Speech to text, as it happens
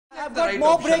I've got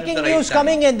more breaking news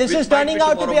coming in. This is turning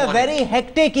out to be a very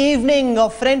hectic evening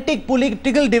of frantic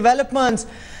political developments.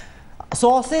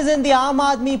 Sources in the Aam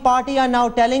Aadmi Party are now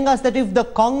telling us that if the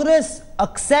Congress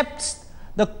accepts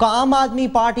the Aam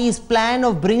Aadmi Party's plan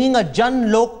of bringing a Jan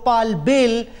Lokpal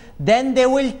Bill, then they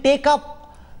will take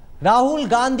up Rahul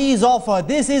Gandhi's offer.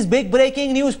 This is big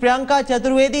breaking news. Priyanka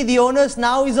Chaturvedi, the onus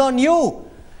now is on you.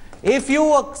 If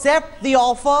you accept the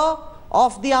offer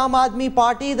of the Aam Aadmi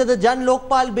Party that the Jan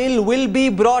Lokpal Bill will be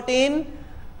brought in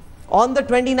on the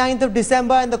 29th of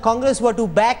December and the Congress were to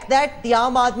back that, the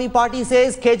Aam Aadmi Party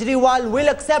says Kejriwal will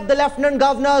accept the Lieutenant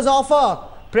Governor's offer.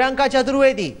 Priyanka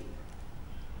Chaturvedi.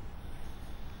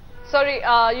 Sorry,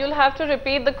 you'll have to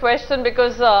repeat the question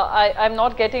because I'm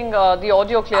not getting the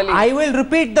audio clearly. I will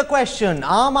repeat the question.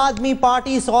 Aam Aadmi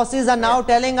Party sources are now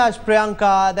telling us,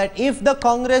 Priyanka, that if the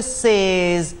Congress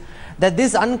says that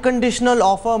this unconditional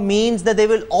offer means that they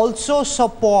will also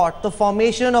support the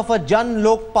formation of a Jan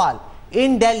Lokpal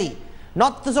in Delhi.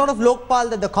 Not the sort of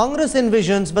Lokpal that the Congress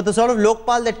envisions, but the sort of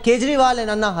Lokpal that Kejriwal and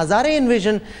Anna Hazare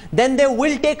envision, then they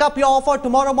will take up your offer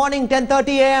tomorrow morning, 10:30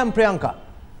 a.m, Priyanka.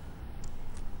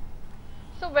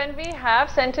 So when we have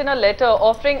sent in a letter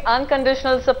offering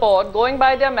unconditional support, going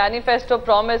by their manifesto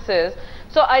promises,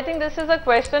 so I think this is a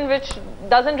question which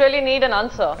doesn't really need an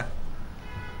answer.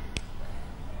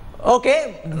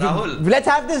 Okay, Rahul, let's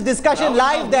have this discussion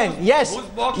live then. Yes. Who's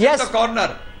boxed in the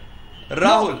corner?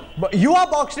 Rahul. No, you are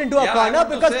boxed into a corner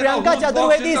because Priyanka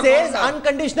Chaturvedi says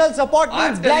unconditional support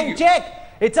means blank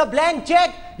check. It's a blank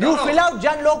check. You fill out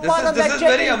Jan Lokpal on that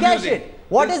check and cash it.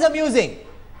 What is amusing?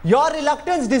 Your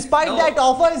reluctance despite that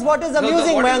offer is what is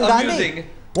amusing, Jan Gandhi.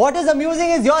 What is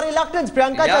amusing is your reluctance.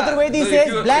 Priyanka Chaturvedi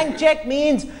says blank check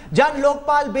means Jan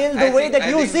Lokpal Bill the way that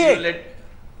you see it.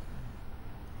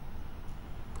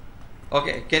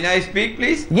 Okay, can I speak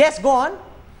please? Yes, go on.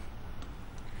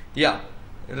 Yeah.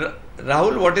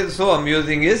 Rahul, what is so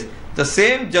amusing is the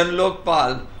same Jan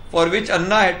Lokpal for which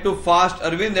Anna had to fast,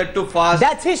 Arvind had to fast.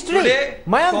 That's history. Today,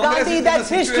 Gandhi, that's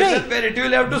history. Where it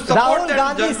will have to support Rahul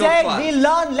Gandhi said we'll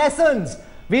learn lessons.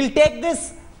 We'll take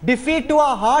this defeat to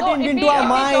our heart and into our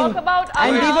mind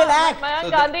and we will act.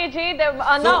 Gandhi ji,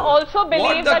 Anna also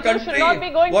believed that you should not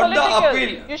be going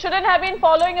political. You shouldn't have been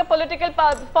following a political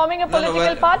forming a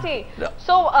political party.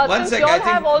 So since you all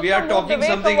have also moved away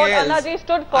from what Anna ji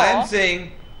stood for. I am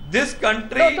saying this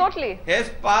country has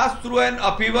passed through an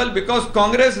upheaval because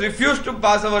Congress refused to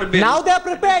pass our bill. Now they are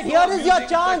prepared. Here is your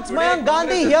chance, Mayank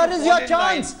Gandhi. Here is your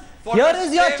chance. Here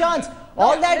is your chance.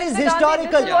 All that is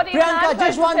historical. Priyanka,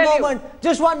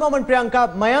 just one moment,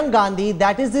 Priyanka. Mayank Gandhi,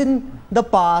 that is in the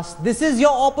past. This is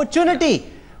your opportunity.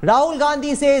 Rahul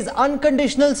Gandhi says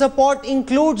unconditional support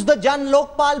includes the Jan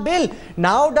Lokpal Bill.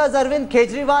 Now does Arvind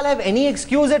Kejriwal have any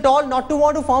excuse at all not to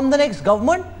want to form the next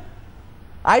government?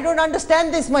 I don't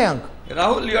understand this, Mayank.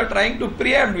 Rahul, you are trying to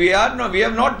preempt. We have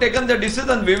not taken the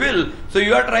decision. We will. So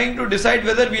you are trying to decide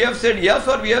whether we have said yes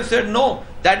or we have said no.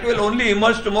 That will only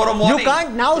emerge tomorrow morning. You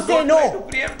can't now say no.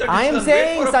 I am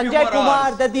saying, Sanjay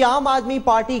Kumar, that the Aam Aadmi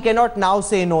Party cannot now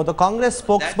say no. The Congress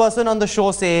spokesperson on the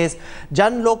show says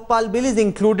Jan Lokpal Bill is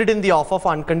included in the offer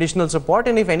for unconditional support,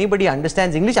 and if anybody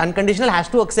understands English, unconditional has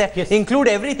to accept, include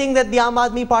everything that the Aam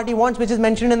Aadmi Party wants, which is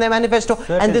mentioned in their manifesto.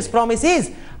 Certainly. And this promise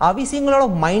is. Are we seeing a lot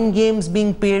of mind games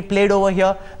being played over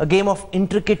here? A game of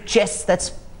intricate chess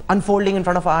that's unfolding in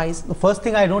front of our eyes? The first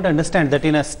thing I don't understand that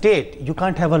in a state, you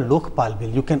can't have a Lokpal Bill.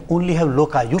 You can only have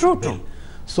Lokayukt Bill.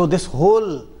 So this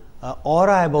whole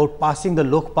aura about passing the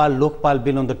Lokpal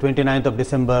Bill on the 29th of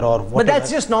December or whatever. But that's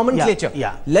just nomenclature.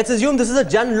 Yeah. Let's assume this is a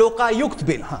Jan Lokayukt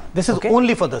Bill. This is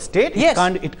only for the state. Yes.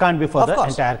 It can't be for the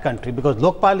entire country because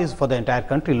Lokpal is for the entire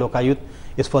country. Lokayukt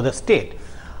is for the state.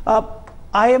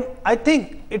 I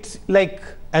think it's like,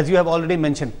 as you have already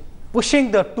mentioned,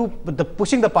 pushing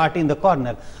the party in the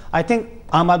corner. I think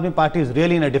Aam Aadmi Party is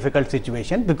really in a difficult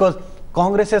situation because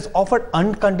Congress has offered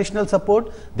unconditional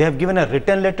support. They have given a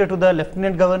written letter to the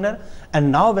Lieutenant Governor, and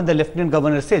now when the Lieutenant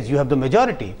Governor says you have the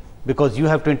majority because you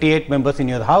have 28 members in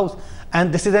your house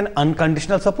and this is an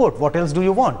unconditional support, what else do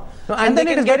you want? No, and then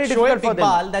it is very difficult for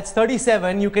them. That's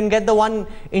 37. You can get the one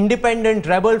independent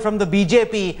rebel from the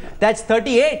BJP. That's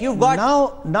 38. You've got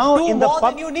two more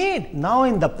than you need. Now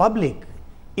in the public,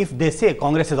 if they say,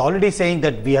 Congress is already saying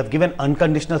that we have given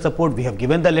unconditional support, we have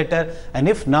given the letter, and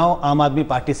if now Aam Aadmi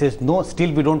Party says no,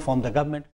 still we don't form the government.